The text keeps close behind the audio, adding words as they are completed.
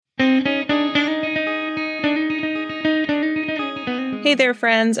Hey there,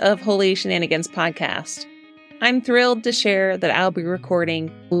 friends of Holy Shenanigans Podcast. I'm thrilled to share that I'll be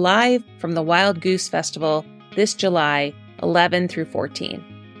recording live from the Wild Goose Festival this July 11 through 14.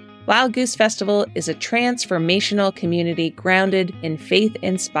 Wild Goose Festival is a transformational community grounded in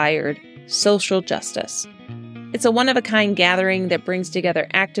faith-inspired social justice. It's a one-of-a-kind gathering that brings together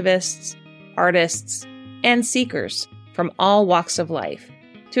activists, artists, and seekers from all walks of life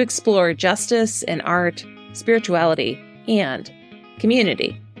to explore justice in art, spirituality, and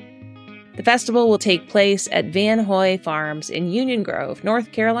community. The festival will take place at Van Hoy Farms in Union Grove,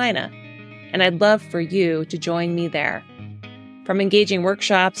 North Carolina, and I'd love for you to join me there. From engaging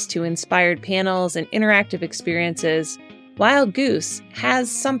workshops to inspired panels and interactive experiences, Wild Goose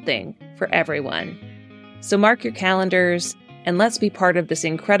has something for everyone. So mark your calendars and let's be part of this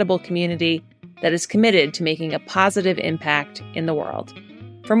incredible community that is committed to making a positive impact in the world.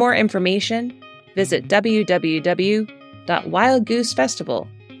 For more information, visit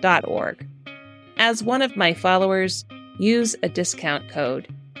www.wildgoosefestival.org. As one of my followers, use a discount code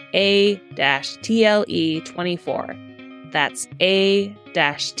A-TLE24. That's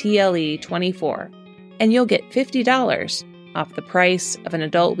A-TLE24. And you'll get $50 off the price of an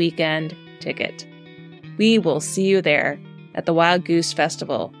adult weekend ticket. We will see you there at the Wild Goose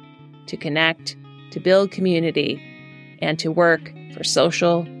Festival to connect, to build community, and to work for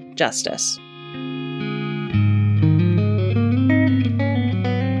social justice.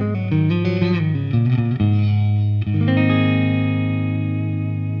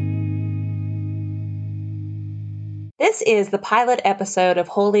 This is the pilot episode of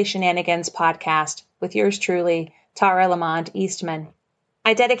Holy Shenanigans Podcast with yours truly, Tara Lamont Eastman.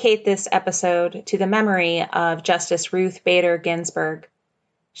 I dedicate this episode to the memory of Justice Ruth Bader Ginsburg.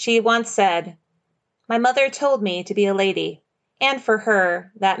 She once said, "My mother told me to be a lady, and for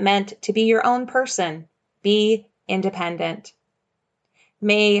her, that meant to be your own person, be independent."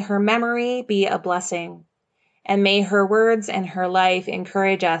 May her memory be a blessing, and may her words and her life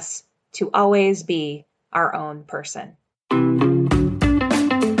encourage us to always be our own person.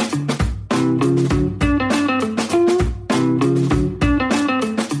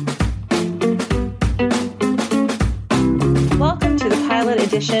 Welcome to the pilot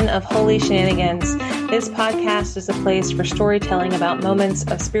edition of Holy Shenanigans. This podcast is a place for storytelling about moments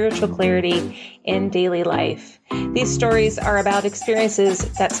of spiritual clarity in daily life. These stories are about experiences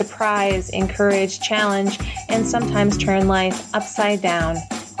that surprise, encourage, challenge, and sometimes turn life upside down,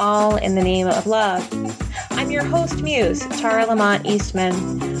 all in the name of love. I'm your host muse, Tara Lamont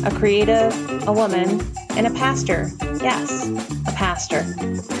Eastman, a creative, a woman, and a pastor. Yes, a pastor.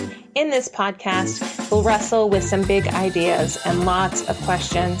 In this podcast, we'll wrestle with some big ideas and lots of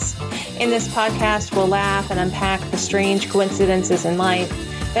questions. In this podcast, we'll laugh and unpack the strange coincidences in life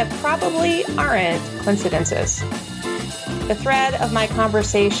that probably aren't coincidences. The thread of my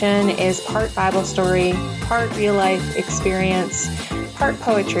conversation is part Bible story, part real-life experience, part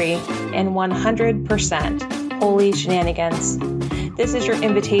poetry, and 100% Holy Shenanigans. This is your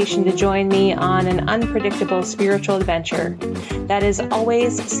invitation to join me on an unpredictable spiritual adventure that is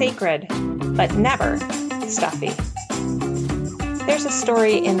always sacred, but never stuffy. There's a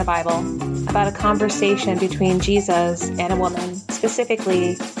story in the Bible about a conversation between Jesus and a woman,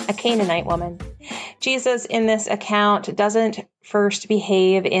 specifically a Canaanite woman. Jesus in this account doesn't first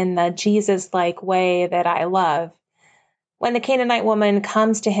behave in the Jesus-like way that I love. When the Canaanite woman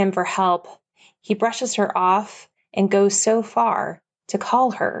comes to him for help, he brushes her off and goes so far to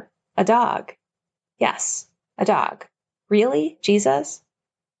call her a dog. Yes, a dog. Really, Jesus?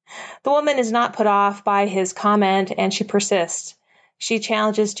 The woman is not put off by his comment, and she persists. She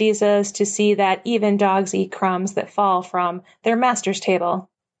challenges Jesus to see that even dogs eat crumbs that fall from their master's table.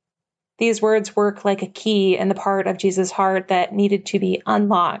 These words work like a key in the part of Jesus' heart that needed to be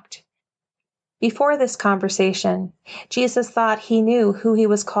unlocked. Before this conversation, Jesus thought he knew who he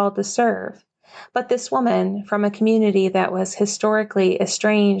was called to serve. But this woman from a community that was historically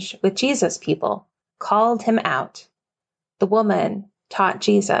estranged with Jesus' people called him out. The woman taught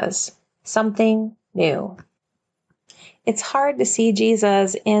Jesus something new. It's hard to see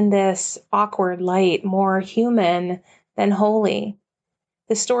Jesus in this awkward light, more human than holy.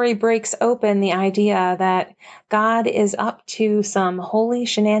 The story breaks open the idea that God is up to some holy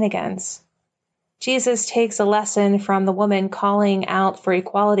shenanigans. Jesus takes a lesson from the woman calling out for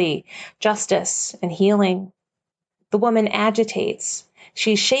equality, justice, and healing. The woman agitates.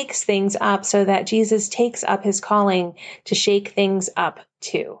 She shakes things up so that Jesus takes up his calling to shake things up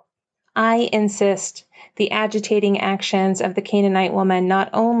too. I insist the agitating actions of the Canaanite woman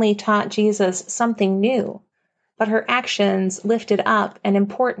not only taught Jesus something new, but her actions lifted up an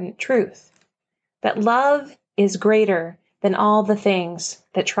important truth, that love is greater than all the things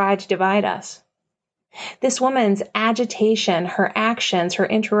that try to divide us. This woman's agitation, her actions, her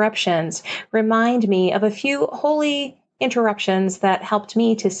interruptions remind me of a few holy interruptions that helped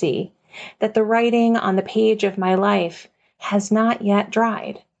me to see that the writing on the page of my life has not yet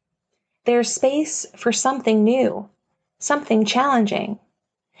dried. There's space for something new, something challenging.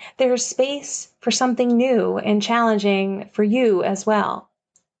 There's space for something new and challenging for you as well.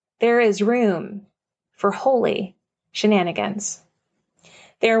 There is room for holy shenanigans.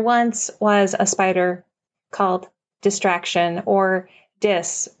 There once was a spider called Distraction, or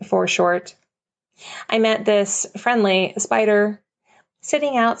Dis for short. I met this friendly spider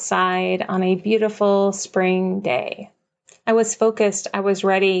sitting outside on a beautiful spring day. I was focused, I was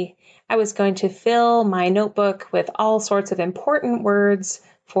ready. I was going to fill my notebook with all sorts of important words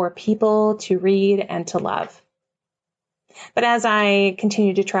for people to read and to love. But as I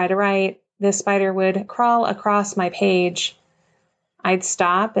continued to try to write, this spider would crawl across my page. I'd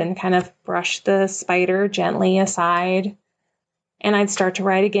stop and kind of brush the spider gently aside, and I'd start to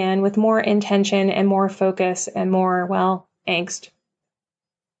write again with more intention and more focus and more, angst.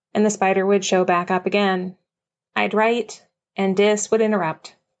 And the spider would show back up again. I'd write, and Dis would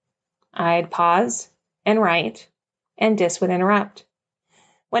interrupt. I'd pause and write, and Dis would interrupt.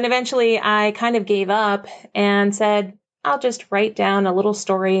 When eventually I kind of gave up and said, I'll just write down a little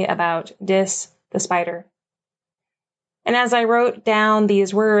story about Dis the spider. And as I wrote down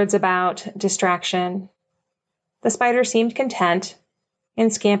these words about distraction, the spider seemed content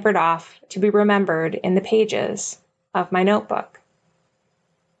and scampered off to be remembered in the pages of my notebook.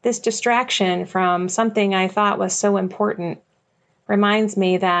 This distraction from something I thought was so important reminds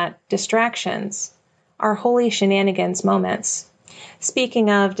me that distractions are holy shenanigans moments.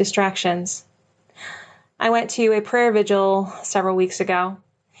 Speaking of distractions, I went to a prayer vigil several weeks ago.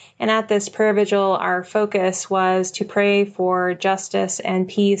 And at this prayer vigil, our focus was to pray for justice and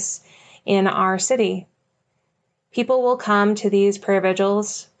peace in our city. People will come to these prayer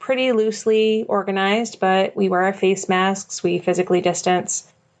vigils pretty loosely organized, but we wear our face masks, we physically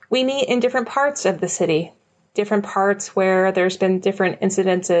distance. We meet in different parts of the city, different parts where there's been different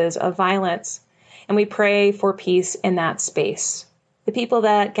incidences of violence, and we pray for peace in that space. The people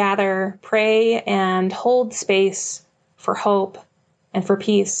that gather pray and hold space for hope and for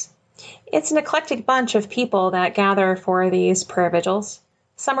peace. It's an eclectic bunch of people that gather for these prayer vigils.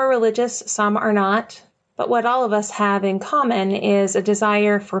 Some are religious, some are not, but what all of us have in common is a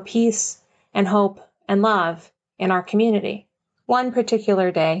desire for peace and hope and love in our community. One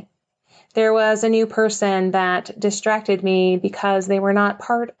particular day, there was a new person that distracted me because they were not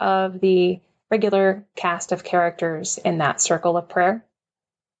part of the regular cast of characters in that circle of prayer.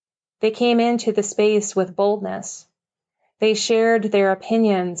 They came into the space with boldness. They shared their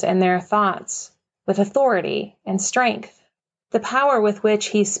opinions and their thoughts with authority and strength. The power with which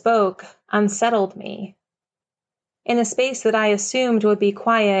he spoke unsettled me. In a space that I assumed would be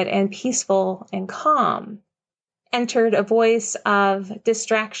quiet and peaceful and calm, entered a voice of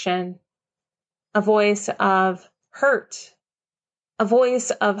distraction, a voice of hurt, a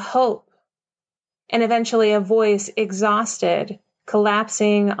voice of hope, and eventually a voice exhausted,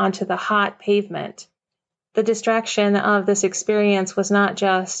 collapsing onto the hot pavement. The distraction of this experience was not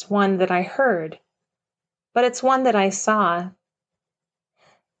just one that I heard, but it's one that I saw.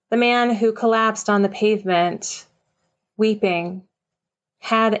 The man who collapsed on the pavement, weeping,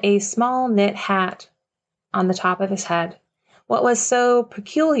 had a small knit hat on the top of his head. What was so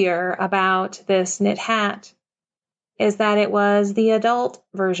peculiar about this knit hat is that it was the adult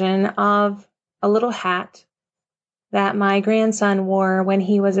version of a little hat that my grandson wore when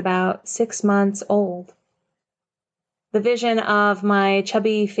he was about 6 months old. The vision of my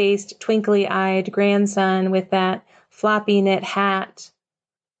chubby-faced, twinkly-eyed grandson with that floppy knit hat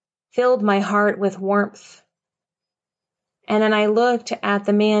filled my heart with warmth. And then I looked at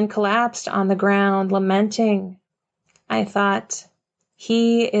the man collapsed on the ground, lamenting. I thought,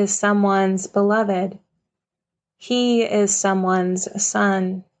 he is someone's beloved. He is someone's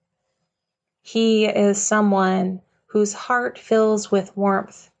son. He is someone whose heart fills with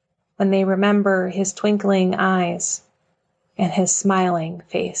warmth when they remember his twinkling eyes and his smiling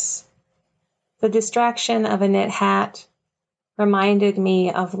face. The distraction of a knit hat reminded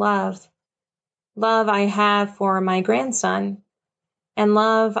me of love. Love I have for my grandson, and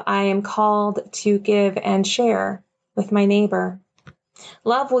love I am called to give and share with my neighbor.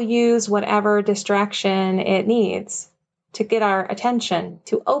 Love will use whatever distraction it needs to get our attention,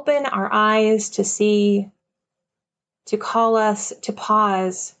 to open our eyes to see, to call us to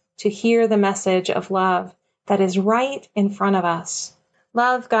pause, to hear the message of love that is right in front of us.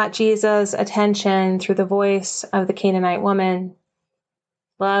 Love got Jesus' attention through the voice of the Canaanite woman.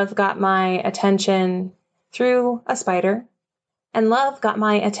 Love got my attention through a spider. And love got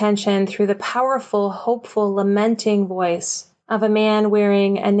my attention through the powerful, hopeful, lamenting voice of a man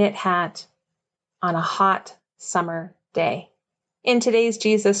wearing a knit hat on a hot summer day. In today's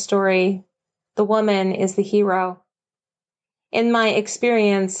Jesus story, the woman is the hero. In my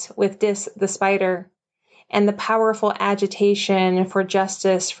experience with Dis the spider and the powerful agitation for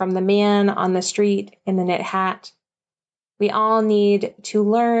justice from the man on the street in the knit hat, we all need to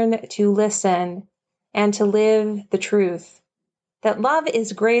learn to listen and to live the truth that love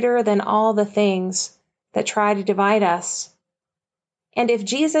is greater than all the things that try to divide us. And if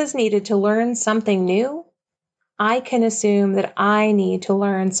Jesus needed to learn something new, I can assume that I need to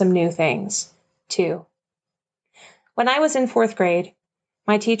learn some new things too. When I was in 4th grade,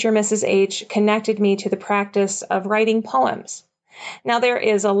 my teacher, Mrs. H., connected me to the practice of writing poems. Now, there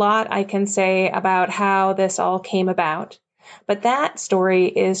is a lot I can say about how this all came about, but that story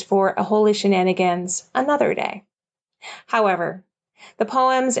is for a Holy Shenanigans another day. However, the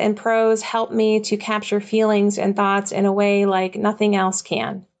poems and prose help me to capture feelings and thoughts in a way like nothing else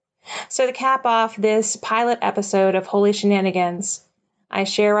can. So to cap off this pilot episode of Holy Shenanigans, I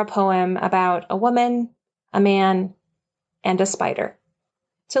share a poem about a woman, a man, and a spider.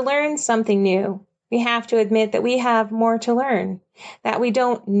 To learn something new, we have to admit that we have more to learn, that we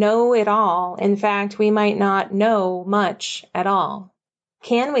don't know it all. In fact, we might not know much at all.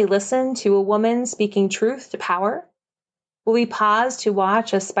 Can we listen to a woman speaking truth to power? Will we pause to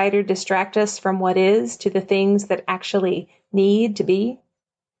watch a spider distract us from what is to the things that actually need to be?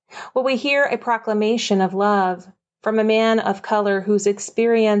 Will we hear a proclamation of love from a man of color whose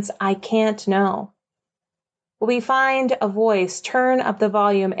experience I can't know? Will we find a voice, turn up the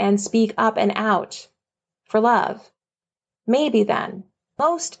volume, and speak up and out for love? Maybe then,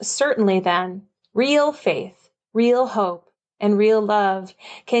 most certainly then, real faith, real hope, and real love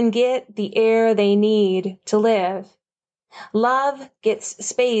can get the air they need to live. Love gets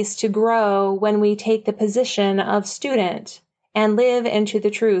space to grow when we take the position of student and live into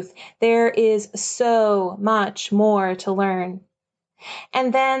the truth. There is so much more to learn.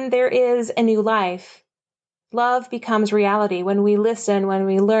 And then there is a new life. Love becomes reality when we listen, when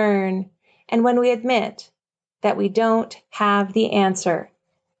we learn, and when we admit that we don't have the answer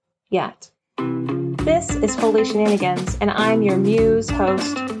yet. This is Holy Shenanigans, and I'm your muse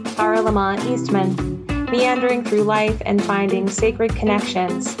host, Tara Lamont Eastman, meandering through life and finding sacred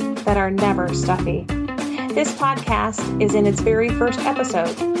connections that are never stuffy. This podcast is in its very first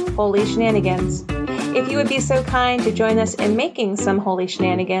episode, Holy Shenanigans. If you would be so kind to join us in making some holy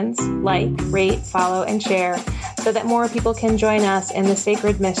shenanigans, like, rate, follow, and share, so that more people can join us in the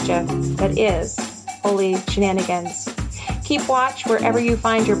sacred mischief that is Holy Shenanigans. Keep watch wherever you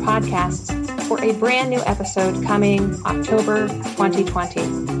find your podcasts for a brand new episode coming October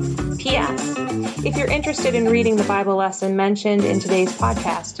 2020. P.S. If you're interested in reading the Bible lesson mentioned in today's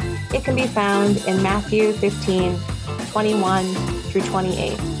podcast, it can be found in Matthew 15, 21 through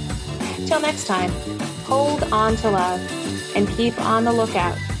 28. Till next time, hold on to love and keep on the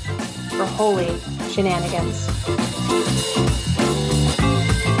lookout for holy shenanigans.